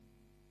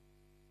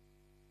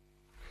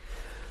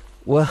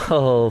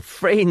Well,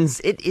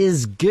 friends, it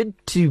is good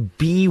to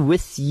be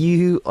with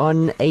you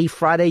on a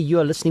Friday.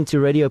 You are listening to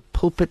Radio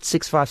Pulpit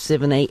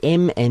 657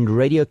 AM and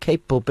Radio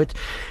Cape Pulpit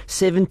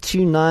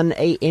 729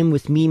 AM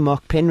with me,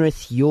 Mark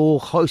Penrith, your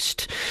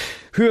host.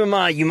 Who am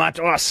I, you might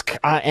ask?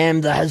 I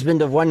am the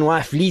husband of one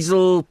wife,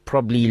 Liesel,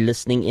 probably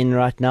listening in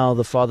right now,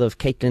 the father of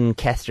Caitlin,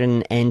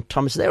 Catherine, and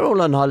Thomas. They're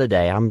all on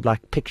holiday. I'm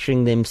like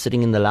picturing them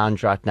sitting in the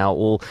lounge right now,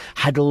 all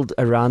huddled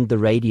around the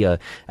radio,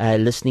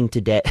 listening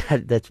to Dad.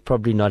 That's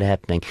probably not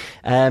happening.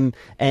 And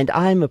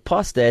I'm a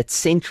pastor at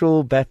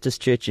Central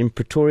Baptist Church in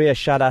Pretoria.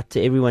 Shout out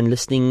to everyone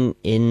listening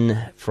in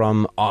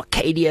from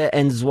Arcadia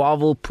and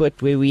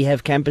Zwavelpunt, where we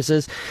have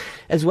campuses,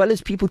 as well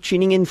as people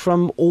tuning in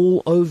from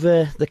all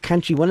over the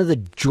country. One of the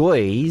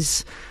joys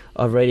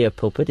of Radio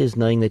Pulpit is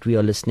knowing that we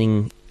are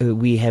listening.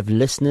 We have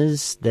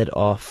listeners that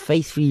are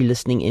faithfully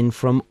listening in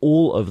from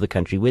all over the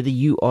country. Whether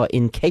you are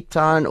in Cape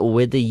Town or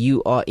whether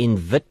you are in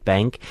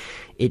Witbank,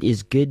 it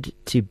is good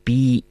to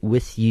be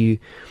with you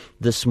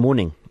this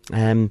morning.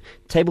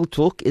 Table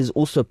Talk is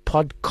also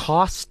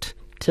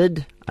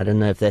podcasted. I don't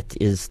know if that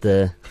is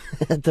the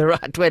the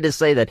right way to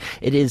say that.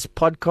 It is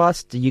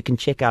podcast. You can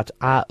check out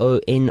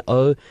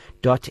iono.fm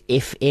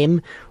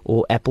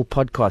or Apple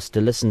Podcast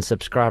to listen,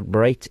 subscribe,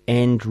 rate,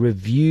 and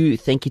review.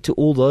 Thank you to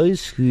all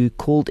those who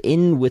called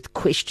in with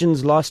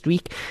questions last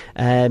week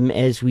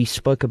as we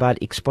spoke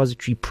about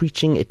expository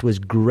preaching. It was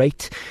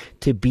great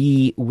to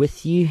be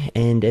with you,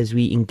 and as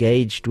we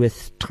engaged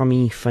with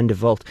Tommy van der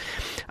Walt.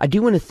 I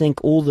do want to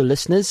thank all the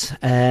listeners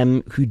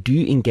who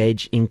do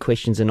engage in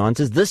questions and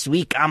answers. This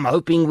week, I'm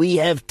hoping we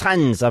have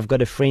tons. I've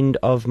got a friend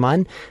of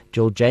mine,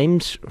 Joel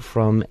James,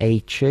 from a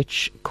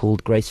church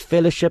called Grace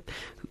Fellowship,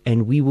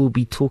 and we will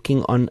be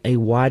talking on a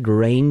wide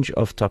range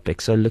of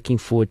topics. So looking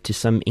forward to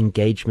some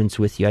engagements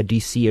with you. I do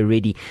see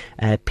already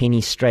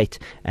Penny Strait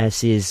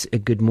says,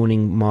 good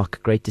morning, Mark.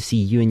 Great to see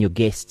you and your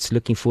guests.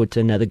 Looking forward to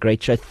another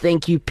great show.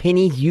 Thank you,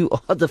 Penny. You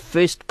are the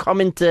first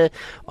commenter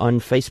on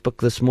Facebook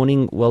this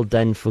morning. Well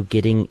done for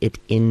getting it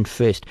in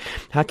first.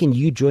 How can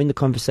you join the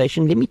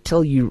conversation? Let me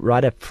tell you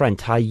right up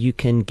front how you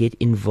can get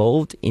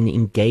involved in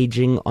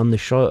engaging on the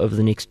show over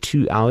the next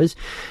 2 hours.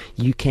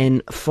 You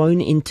can phone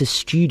into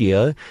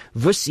studio.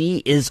 Vusi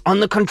is on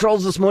the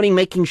controls this morning,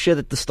 making sure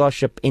that the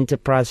Starship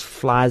Enterprise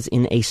flies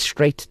in a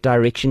straight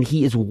direction.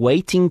 He is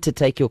waiting to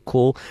take your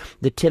call.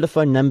 The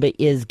telephone number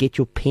is, get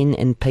your pen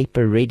and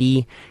paper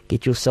ready,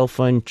 get your cell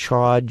phone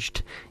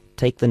charged.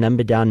 Take the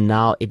number down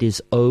now. It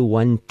is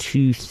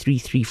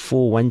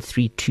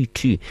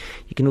 0123341322. You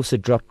can also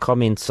drop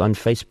comments on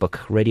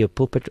Facebook. Radio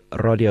Pulpit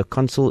Radio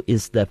Console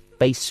is the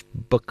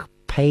Facebook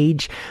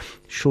page.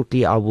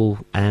 Shortly, I will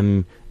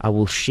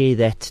share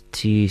that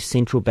to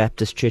Central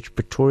Baptist Church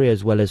Pretoria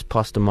as well as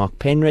Pastor Mark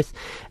Penrith.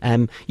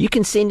 You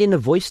can send in a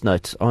voice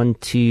note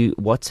onto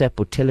WhatsApp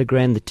or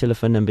Telegram. The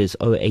telephone number is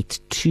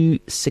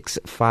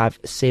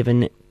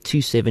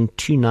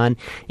 0826572729.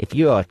 If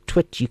you are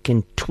Twit, you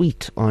can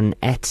tweet on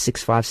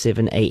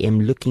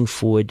 @657am. Looking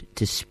forward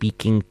to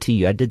speaking to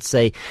you. I did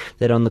say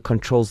that on the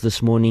controls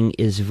this morning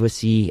is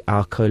Vusi,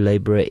 our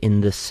co-laborer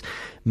in this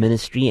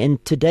ministry.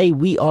 And today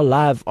we are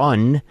live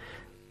on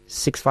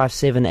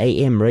 657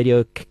 AM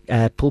Radio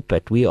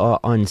Pulpit. We are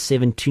on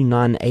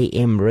 729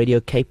 AM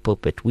Radio Cape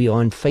Pulpit. We are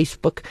on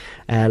Facebook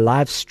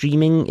live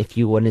streaming. If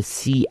you want to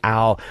see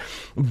our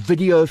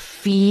video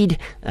feed,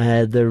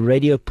 the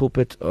Radio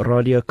Pulpit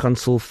Radio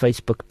Console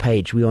Facebook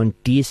page. We are on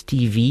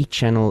DSTV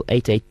channel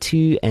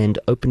 882 and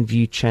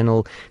OpenView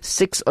channel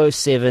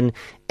 607.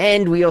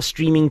 And we are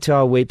streaming to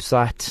our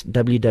website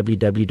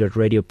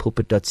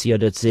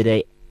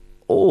www.radiopulpit.co.za,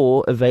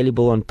 or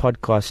available on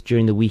podcast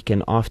during the week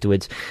and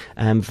afterwards.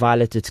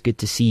 Violet, it's good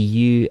to see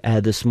you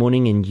this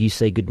morning, and you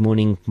say good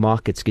morning,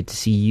 Mark. It's good to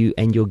see you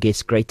and your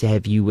guests. Great to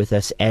have you with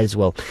us as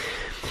well.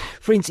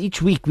 Friends,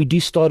 each week we do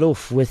start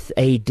off with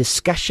a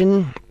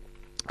discussion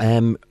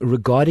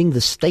regarding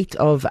the state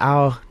of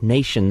our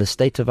nation,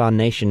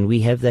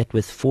 We have that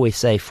with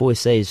ForSA.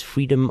 ForSA is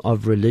Freedom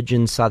of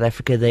Religion South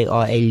Africa. They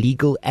are a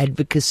legal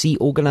advocacy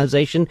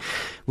organization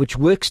which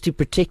works to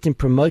protect and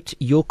promote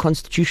your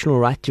constitutional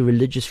right to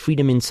religious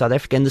freedom in South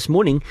Africa. And this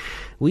morning,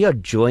 we are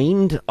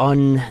joined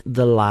on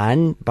the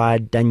line by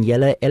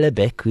Daniela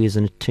Ellerbeck, who is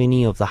an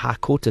attorney of the High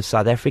Court of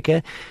South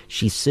Africa.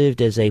 She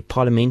served as a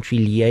parliamentary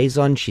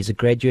liaison. She's a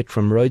graduate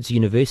from Rhodes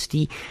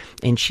University,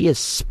 and she is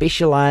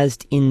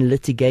specialised in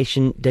litigation.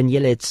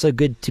 Daniela, it's so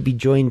good to be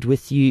joined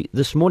with you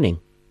this morning.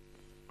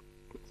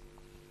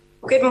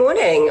 Good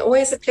morning.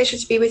 Always a pleasure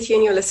to be with you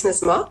and your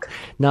listeners, Mark.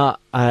 Now,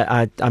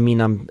 I mean,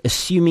 I'm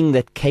assuming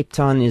that Cape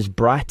Town is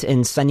bright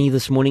and sunny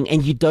this morning,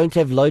 and you don't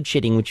have load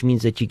shedding, which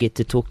means that you get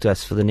to talk to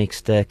us for the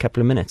next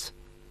couple of minutes.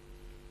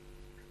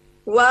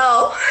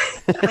 Well,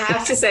 I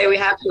have to say we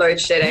have load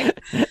shedding.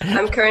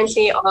 I'm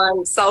currently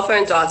on cell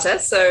phone data,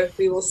 so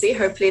we will see.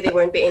 Hopefully there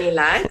won't be any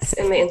lags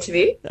in the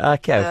interview.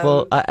 Okay,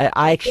 well,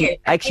 I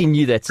actually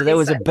knew that, so that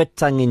was a bit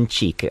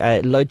tongue-in-cheek.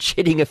 Load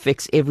shedding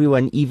affects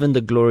everyone, even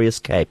the glorious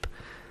Cape.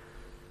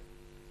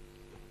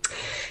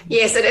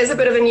 Yes, it is a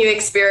bit of a new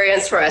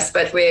experience for us,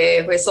 but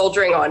we're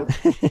soldiering on.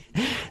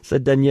 So,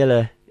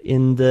 Daniela,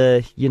 in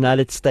the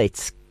United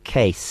States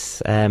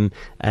case.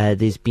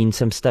 There's been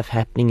some stuff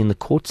happening in the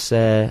courts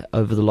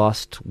over the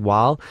last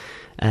while.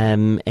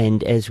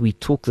 And as we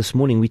talk this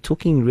morning, we're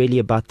talking really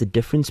about the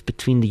difference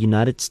between the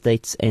United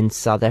States and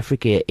South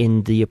Africa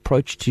in the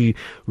approach to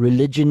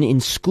religion in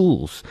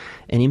schools,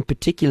 and in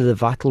particular the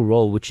vital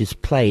role which is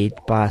played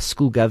by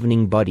school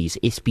governing bodies,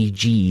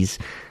 SGBs,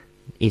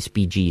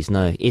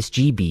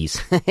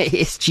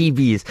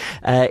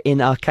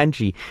 in our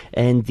country,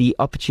 and the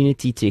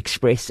opportunity to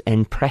express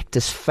and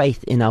practice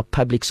faith in our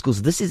public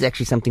schools. This is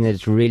actually something that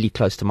is really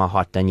close to my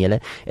heart, Daniela.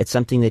 It's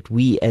something that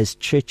we as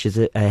churches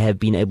have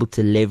been able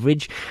to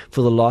leverage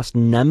for the last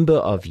number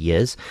of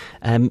years.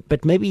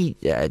 But maybe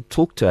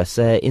talk to us.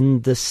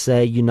 In this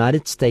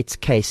United States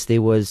case,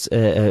 there was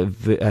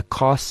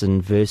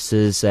Carson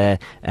versus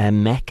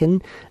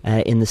Mackin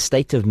in the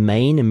state of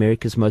Maine,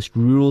 America's most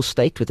rural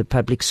state with a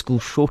public school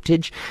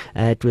shortage.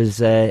 It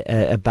was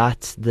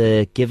about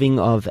the giving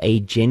of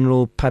a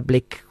general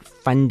public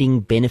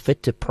funding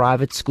benefit to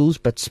private schools,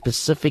 but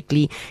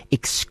specifically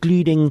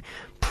excluding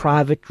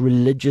private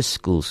religious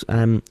schools.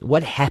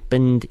 What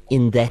happened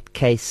in that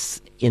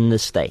case in the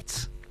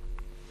States?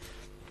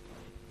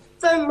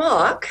 So,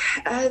 Mark,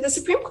 the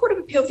Supreme Court of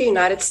Appeal of the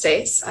United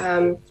States,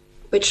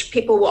 which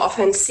people will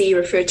often see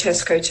referred to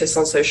as SCOTUS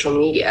on social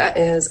media,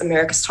 is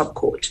America's top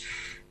court.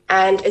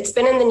 And it's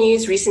been in the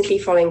news recently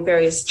following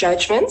various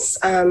judgments.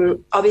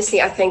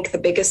 Obviously, I think the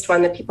biggest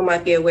one that people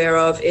might be aware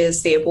of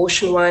is the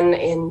abortion one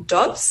in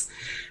Dobbs.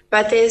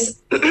 But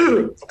there's,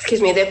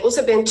 there have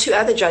also been two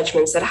other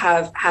judgments that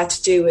have had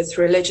to do with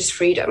religious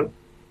freedom.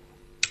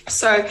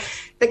 So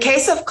the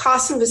case of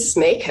Carson versus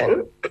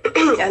Macon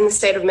and the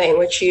state of Maine,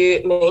 which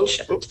you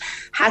mentioned,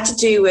 had to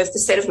do with the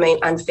state of Maine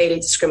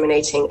unfairly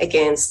discriminating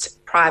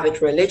against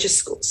private religious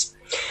schools.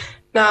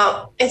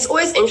 Now, it's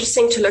always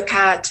interesting to look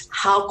at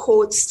how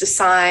courts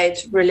decide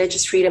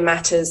religious freedom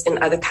matters in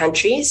other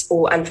countries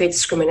or unfair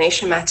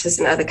discrimination matters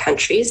in other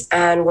countries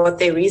and what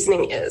their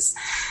reasoning is.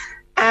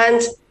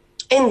 And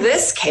in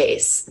this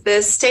case,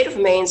 the state of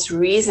Maine's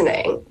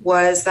reasoning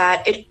was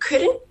that it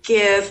couldn't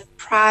give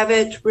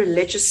private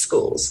religious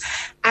schools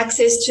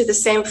access to the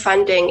same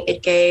funding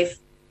it gave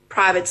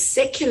private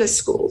secular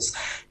schools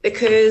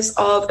because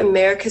of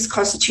America's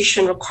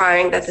constitution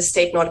requiring that the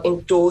state not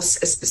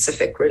endorse a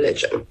specific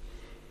religion.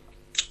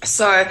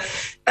 So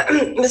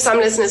some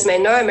listeners may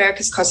know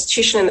America's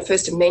Constitution in the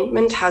First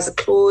Amendment has a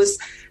clause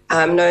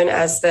known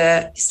as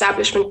the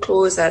Establishment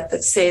Clause that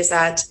says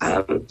that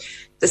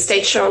the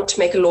state shan't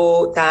make a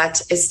law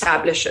that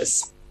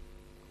establishes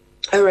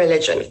a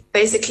religion,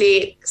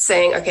 basically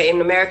saying, okay, in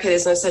America,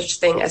 there's no such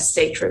thing as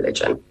state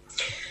religion.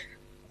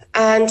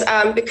 And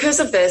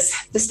because of this,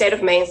 the state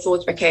of Maine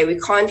thought, okay, we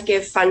can't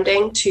give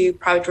funding to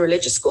private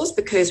religious schools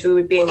because we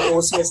would be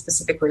endorsing a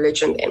specific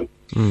religion then.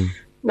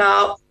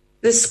 Now,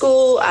 the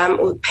school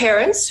or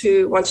parents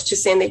who wanted to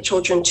send their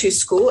children to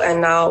school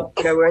and now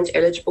weren't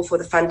eligible for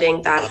the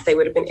funding that they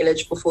would have been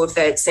eligible for if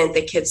they had sent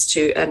their kids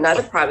to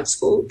another private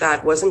school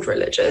that wasn't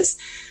religious,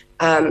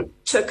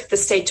 took the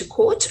state to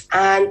court.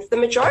 And the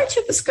majority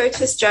of the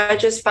SCOTUS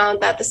judges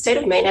found that the state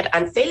of Maine had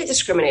unfairly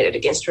discriminated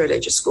against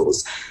religious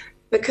schools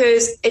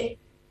because it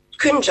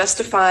couldn't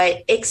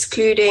justify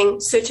excluding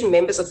certain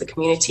members of the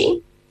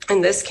community,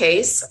 in this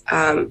case,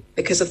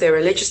 because of their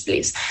religious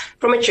beliefs,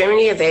 from a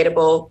generally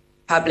available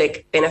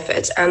public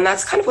benefit. And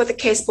that's kind of what the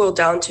case boiled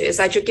down to, is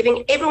that you're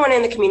giving everyone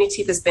in the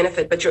community this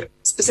benefit, but you're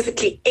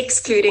specifically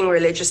excluding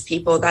religious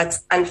people.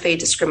 That's unfair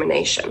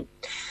discrimination.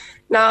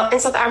 Now, in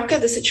South Africa,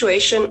 the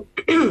situation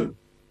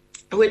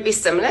would be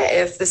similar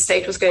if the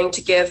state was going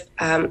to give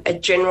a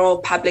general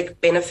public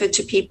benefit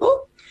to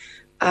people.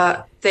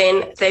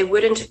 Then they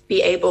wouldn't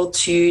be able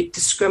to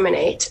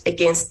discriminate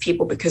against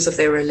people because of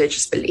their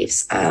religious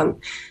beliefs.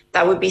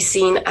 That would be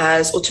seen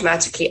as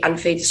automatically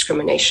unfair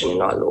discrimination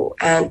in our law.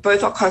 And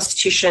both our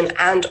Constitution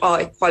and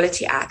our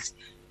Equality Act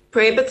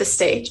prohibit the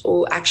state,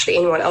 or actually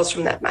anyone else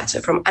from that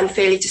matter, from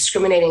unfairly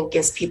discriminating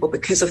against people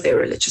because of their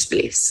religious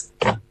beliefs.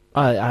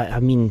 I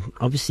mean,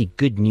 obviously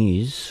good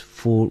news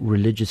for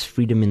religious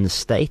freedom in the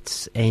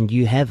States, and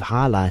you have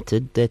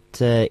highlighted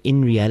that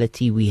in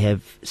reality we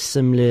have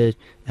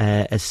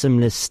a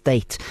similar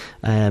state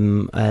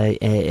in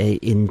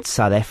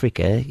South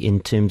Africa in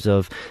terms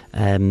of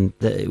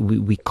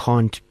we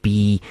can't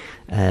be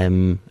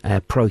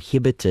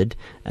prohibited,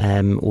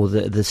 or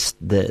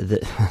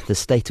the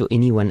state or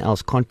anyone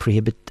else can't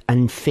prohibit,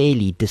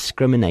 unfairly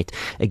discriminate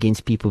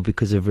against people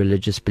because of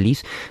religious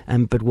beliefs.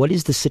 But what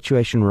is the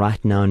situation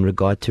right now in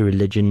regard to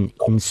religion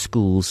in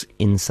schools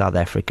in South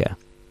Africa?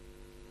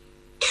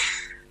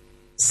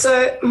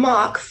 So,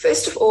 Mark,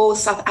 first of all,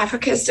 South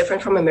Africa is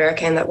different from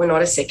America in that we're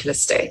not a secular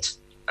state.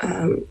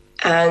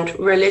 And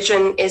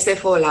religion is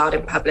therefore allowed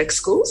in public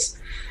schools.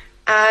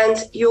 And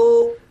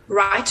your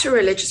right to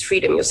religious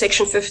freedom, your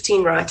Section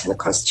 15 right in the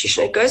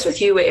Constitution, it goes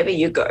with you wherever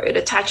you go. It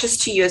attaches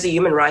to you as a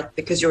human right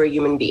because you're a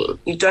human being.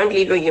 You don't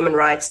leave your human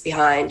rights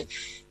behind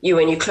you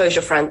when you close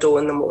your front door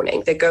in the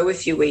morning. They go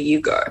with you where you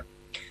go.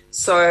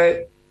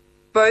 So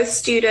both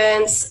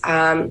students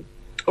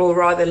or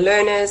rather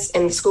learners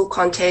in the school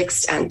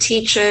context, and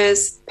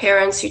teachers,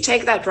 parents, you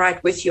take that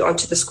right with you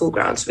onto the school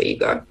grounds where you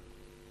go.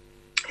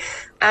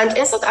 And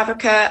in South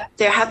Africa,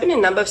 there have been a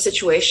number of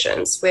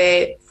situations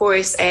where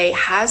ForSA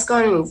has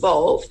gotten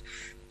involved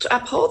to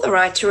uphold the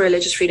right to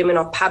religious freedom in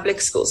our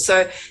public schools.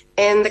 So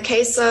in the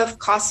case of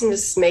Carson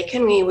versus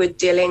Macon, we were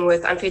dealing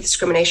with unfair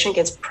discrimination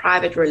against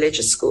private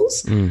religious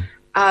schools.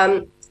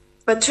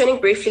 But turning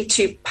briefly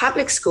to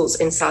public schools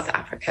in South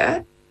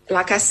Africa,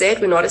 like I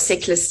said, we're not a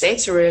secular state,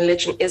 so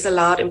religion is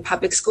allowed in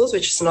public schools,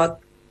 which is not,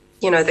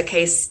 the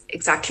case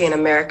exactly in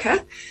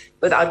America,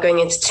 without going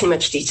into too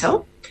much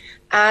detail.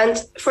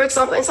 And for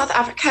example, in South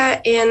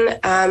Africa, in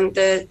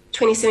the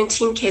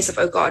 2017 case of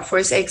Oh God,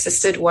 ForSA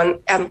assisted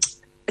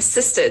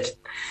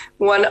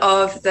one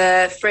of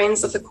the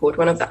friends of the court,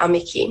 one of the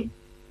amici,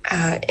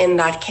 in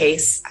that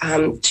case,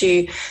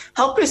 to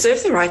help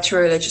preserve the right to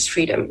religious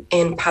freedom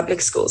in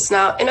public schools.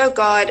 Now, in Oh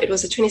God, it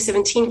was a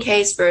 2017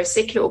 case where a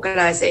secular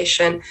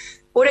organization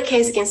brought a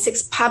case against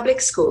 6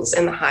 public schools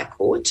in the High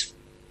Court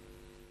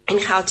in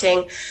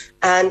Gauteng,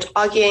 and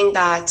arguing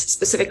that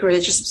specific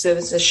religious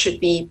observances should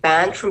be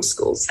banned from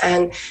schools.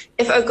 And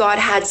if Oh God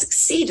had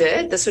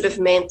succeeded, this would have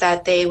meant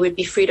that there would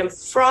be freedom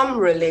from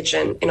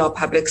religion in our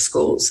public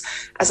schools,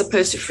 as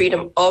opposed to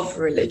freedom of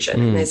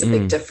religion. There's a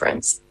big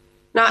difference.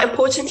 Now,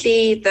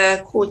 importantly,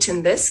 the court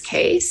in this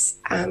case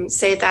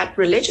said that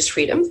religious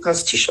freedom, the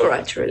constitutional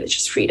right to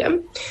religious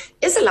freedom,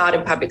 is allowed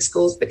in public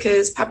schools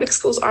because public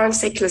schools aren't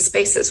secular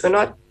spaces. We're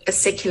not a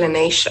secular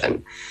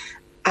nation.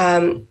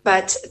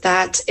 But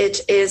that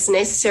it is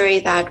necessary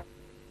that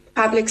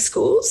public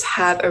schools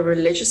have a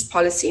religious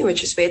policy,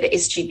 which is where the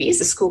SGBs,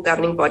 the school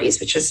governing bodies,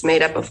 which is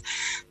made up of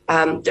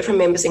different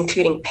members,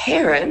 including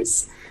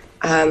parents,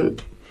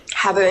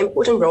 have an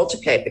important role to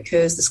play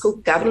because the school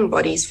governing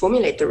bodies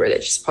formulate the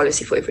religious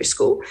policy for every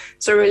school.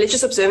 So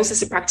religious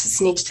observances and practices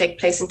need to take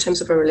place in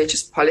terms of a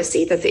religious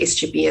policy that the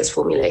SGB has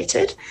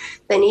formulated.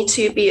 They need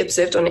to be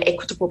observed on an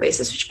equitable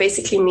basis, which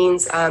basically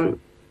means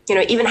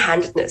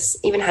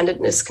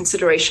even-handedness,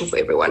 consideration for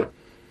everyone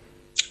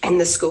in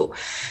the school.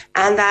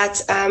 And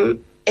that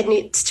it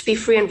needs to be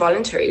free and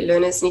voluntary.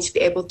 Learners need to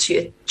be able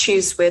to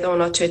choose whether or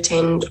not to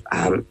attend,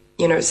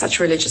 such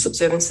religious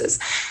observances.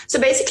 So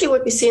basically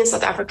what we see in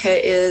South Africa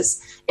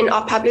is, in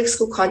our public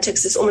school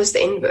context, is almost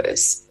the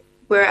inverse.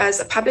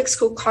 Whereas a public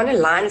school can't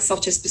align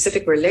itself to a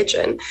specific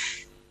religion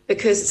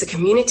because it's a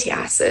community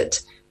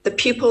asset, the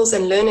pupils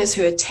and learners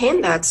who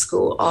attend that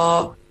school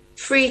are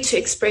free to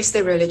express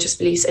their religious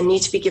beliefs and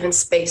need to be given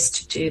space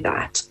to do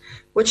that,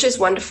 which is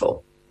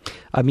wonderful.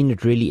 I mean,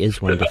 it really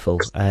is wonderful.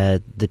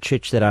 The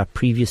church that I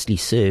previously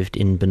served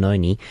in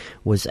Benoni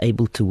was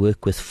able to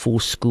work with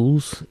 4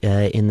 schools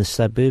in the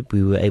suburb.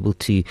 We were able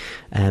to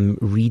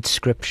read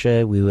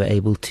scripture, we were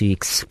able to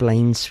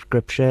explain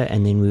scripture,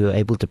 and then we were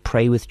able to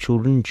pray with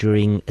children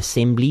during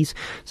assemblies.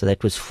 So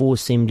that was 4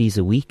 assemblies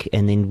a week,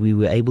 and then we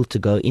were able to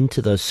go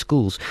into those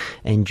schools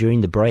and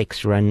during the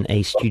breaks run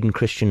a student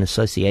Christian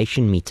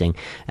association meeting,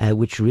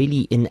 which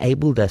really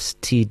enabled us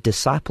to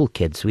disciple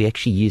kids. We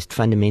actually used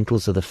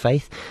Fundamentals of the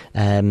Faith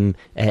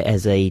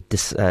as a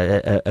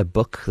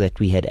book that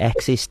we had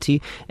access to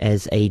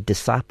as a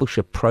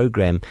discipleship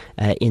program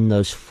in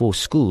those 4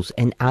 schools.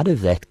 And out of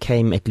that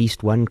came at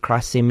least one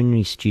Christ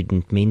Seminary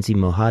student, Menzi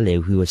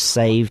Mohale, who was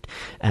saved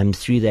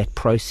through that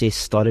process,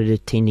 started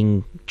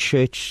attending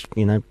church,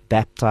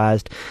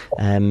 baptized,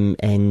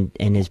 and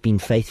has been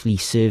faithfully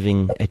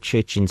serving a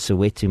church in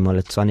Soweto,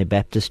 Molatsane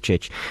Baptist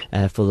Church,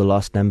 for the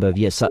last number of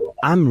years. So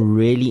I'm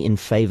really in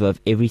favor of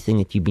everything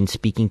that you've been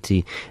speaking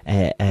to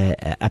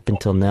up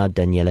until now,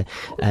 Daniela.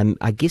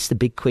 I guess the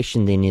big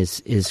question then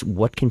is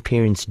what can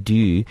parents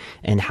do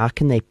and how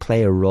can they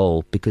play a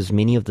role? Because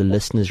many of the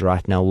listeners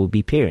right now will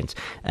be parents.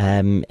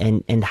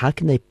 And how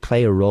can they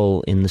play a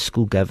role in the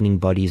school governing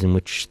bodies in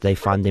which they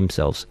find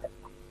themselves?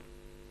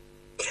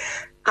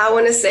 I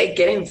want to say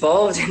get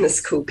involved in the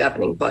school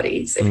governing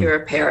bodies if you're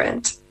a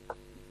parent.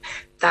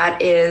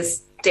 That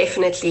is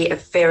definitely a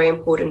very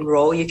important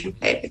role you can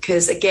play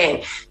because,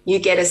 again, you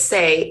get a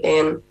say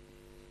in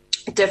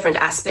different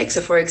aspects.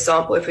 So, for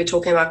example, if we're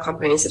talking about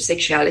comprehensive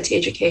sexuality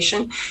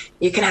education,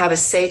 you can have a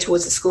say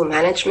towards the school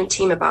management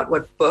team about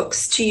what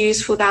books to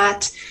use for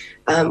that.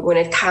 When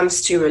it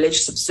comes to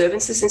religious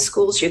observances in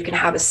schools, you can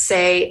have a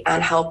say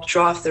and help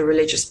draft the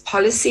religious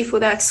policy for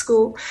that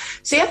school.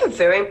 So you have a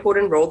very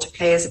important role to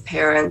play as a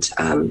parent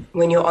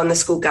when you're on the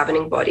school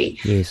governing body.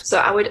 Yes. So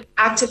I would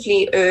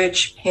actively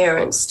urge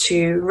parents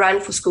to run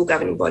for school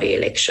governing body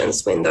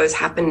elections when those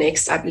happen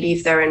next. I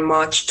believe they're in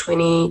March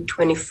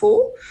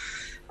 2024.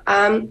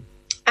 And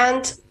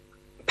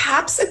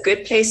perhaps a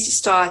good place to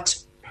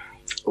start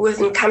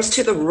when it comes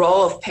to the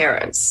role of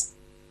parents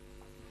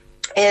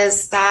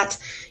is that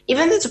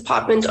even the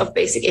Department of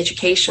Basic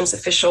Education's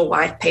official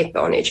white paper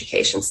on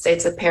education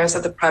states that parents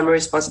have the primary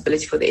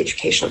responsibility for the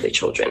education of their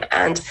children,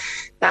 and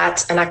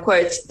that, and I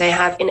quote, they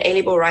have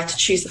inalienable right to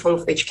choose the form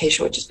of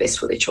education which is best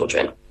for their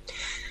children.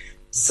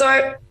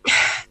 So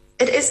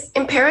it is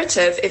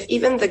imperative, if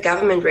even the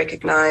government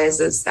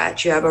recognizes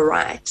that you have a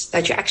right,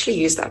 that you actually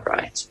use that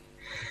right.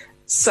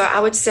 So I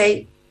would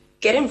say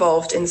get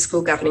involved in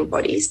school governing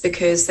bodies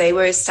because they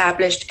were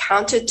established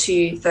counter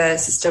to the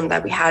system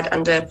that we had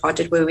under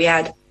apartheid, where we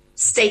had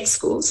state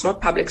schools,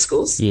 not public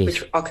schools, yes,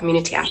 which are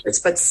community efforts,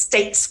 but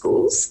state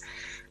schools,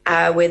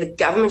 where the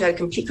government had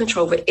complete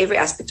control over every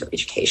aspect of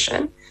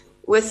education.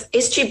 With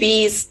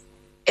SGBs,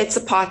 it's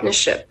a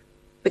partnership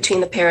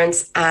between the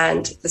parents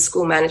and the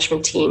school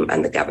management team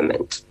and the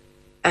government.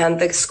 And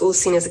the school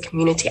is seen as a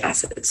community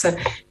asset. So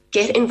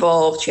get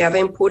involved. You have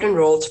an important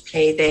role to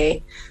play there.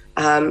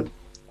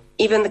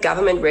 Even the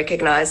government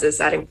recognizes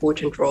that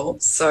important role.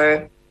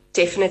 So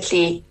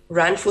definitely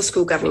run for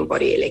school governing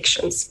body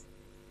elections.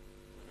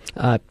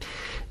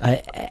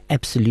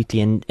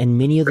 Absolutely, and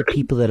many of the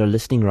people that are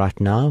listening right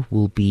now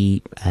will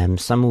be,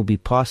 some will be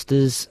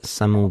pastors,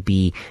 some will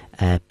be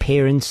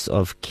parents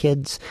of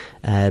kids,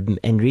 and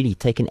really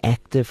take an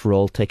active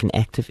role, take an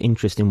active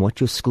interest in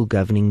what your school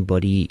governing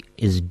body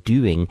is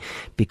doing,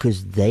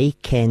 because they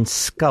can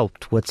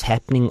sculpt what's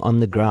happening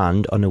on the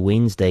ground on a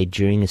Wednesday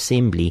during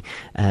assembly.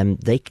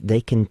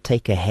 They can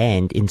take a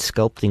hand in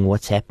sculpting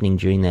what's happening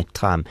during that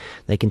time.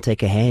 They can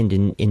take a hand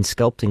in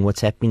sculpting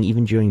what's happening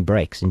even during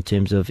breaks in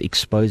terms of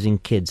exposing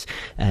kids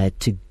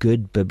to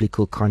good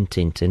biblical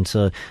content. And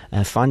so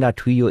find out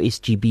who your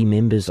SGB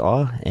members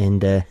are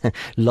and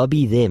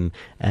lobby them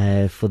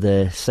for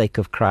the sake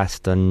of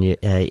Christ in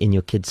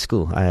your kids'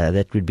 school.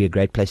 That would be a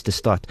great place to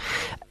start.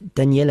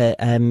 Daniela,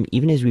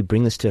 even as we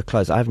bring this to a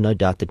close, I have no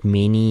doubt that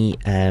many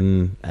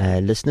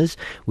listeners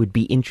would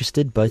be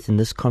interested both in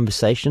this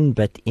conversation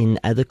but in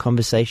other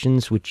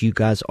conversations which you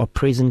guys are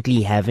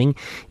presently having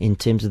in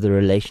terms of the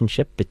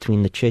relationship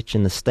between the church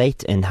and the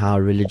state and how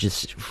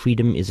religious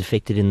freedom is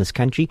affected in this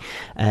country.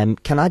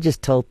 Can I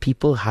just tell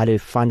people how to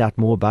find out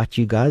more about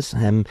you guys?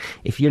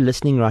 If you're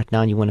listening right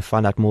now and you want to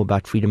find out more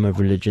about freedom of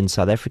religion in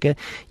South Africa,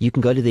 you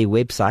can go to their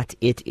website.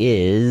 It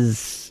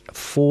is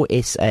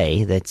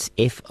ForSA, that's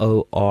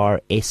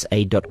forsa.org.za,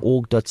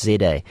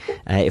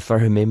 if I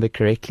remember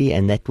correctly,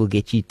 and that will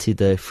get you to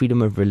the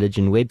Freedom of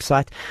Religion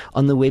website.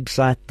 On the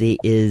website, there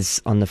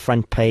is on the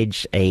front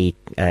page a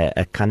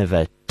kind of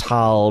a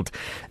tiled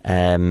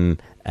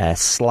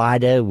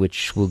slider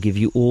which will give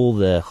you all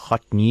the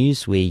hot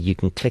news where you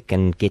can click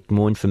and get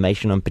more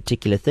information on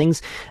particular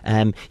things.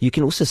 You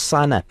can also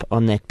sign up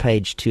on that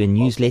page to a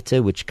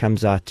newsletter which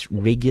comes out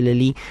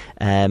regularly,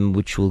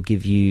 which will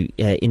give you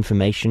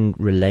information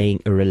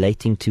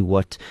relating to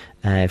what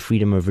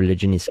freedom of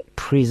religion is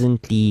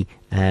presently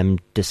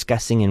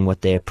discussing and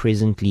what they are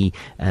presently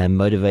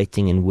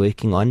motivating and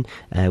working on,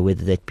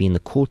 whether that be in the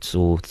courts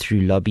or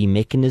through lobby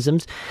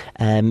mechanisms.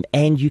 And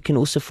you can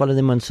also follow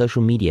them on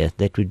social media.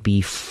 That would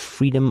be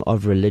Freedom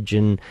of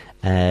Religion,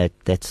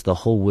 that's the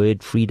whole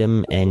word,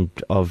 Freedom and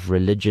of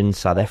Religion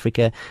South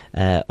Africa,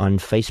 on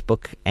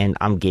Facebook. And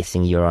I'm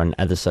guessing you're on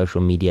other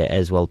social media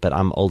as well, but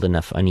I'm old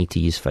enough only to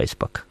use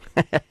Facebook.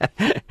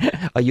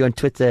 Are you on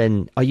Twitter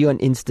and are you on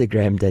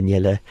Instagram,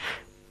 Daniela?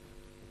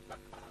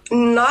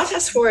 Not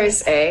as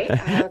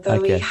ForSA, though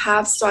Okay. we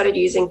have started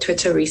using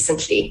Twitter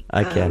recently.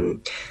 Okay.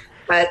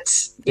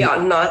 But yeah,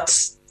 not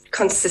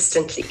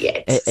consistently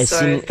yet. As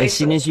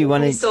soon as you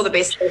want to, still the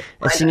best.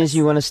 as soon as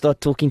you want to start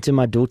talking to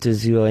my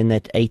daughters who are in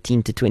that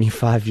 18 to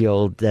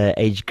 25-year-old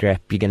age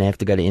gap, you're going to have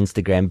to go to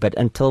Instagram. But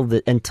until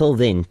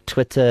then,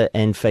 Twitter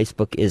and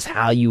Facebook is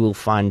how you will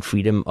find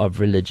Freedom of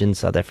Religion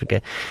South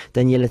Africa.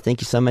 Daniela,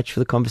 thank you so much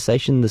for the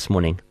conversation this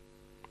morning.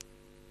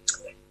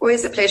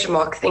 Always a pleasure,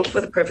 Mark. Thank you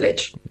for the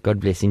privilege. God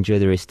bless. Enjoy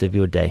the rest of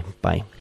your day. Bye.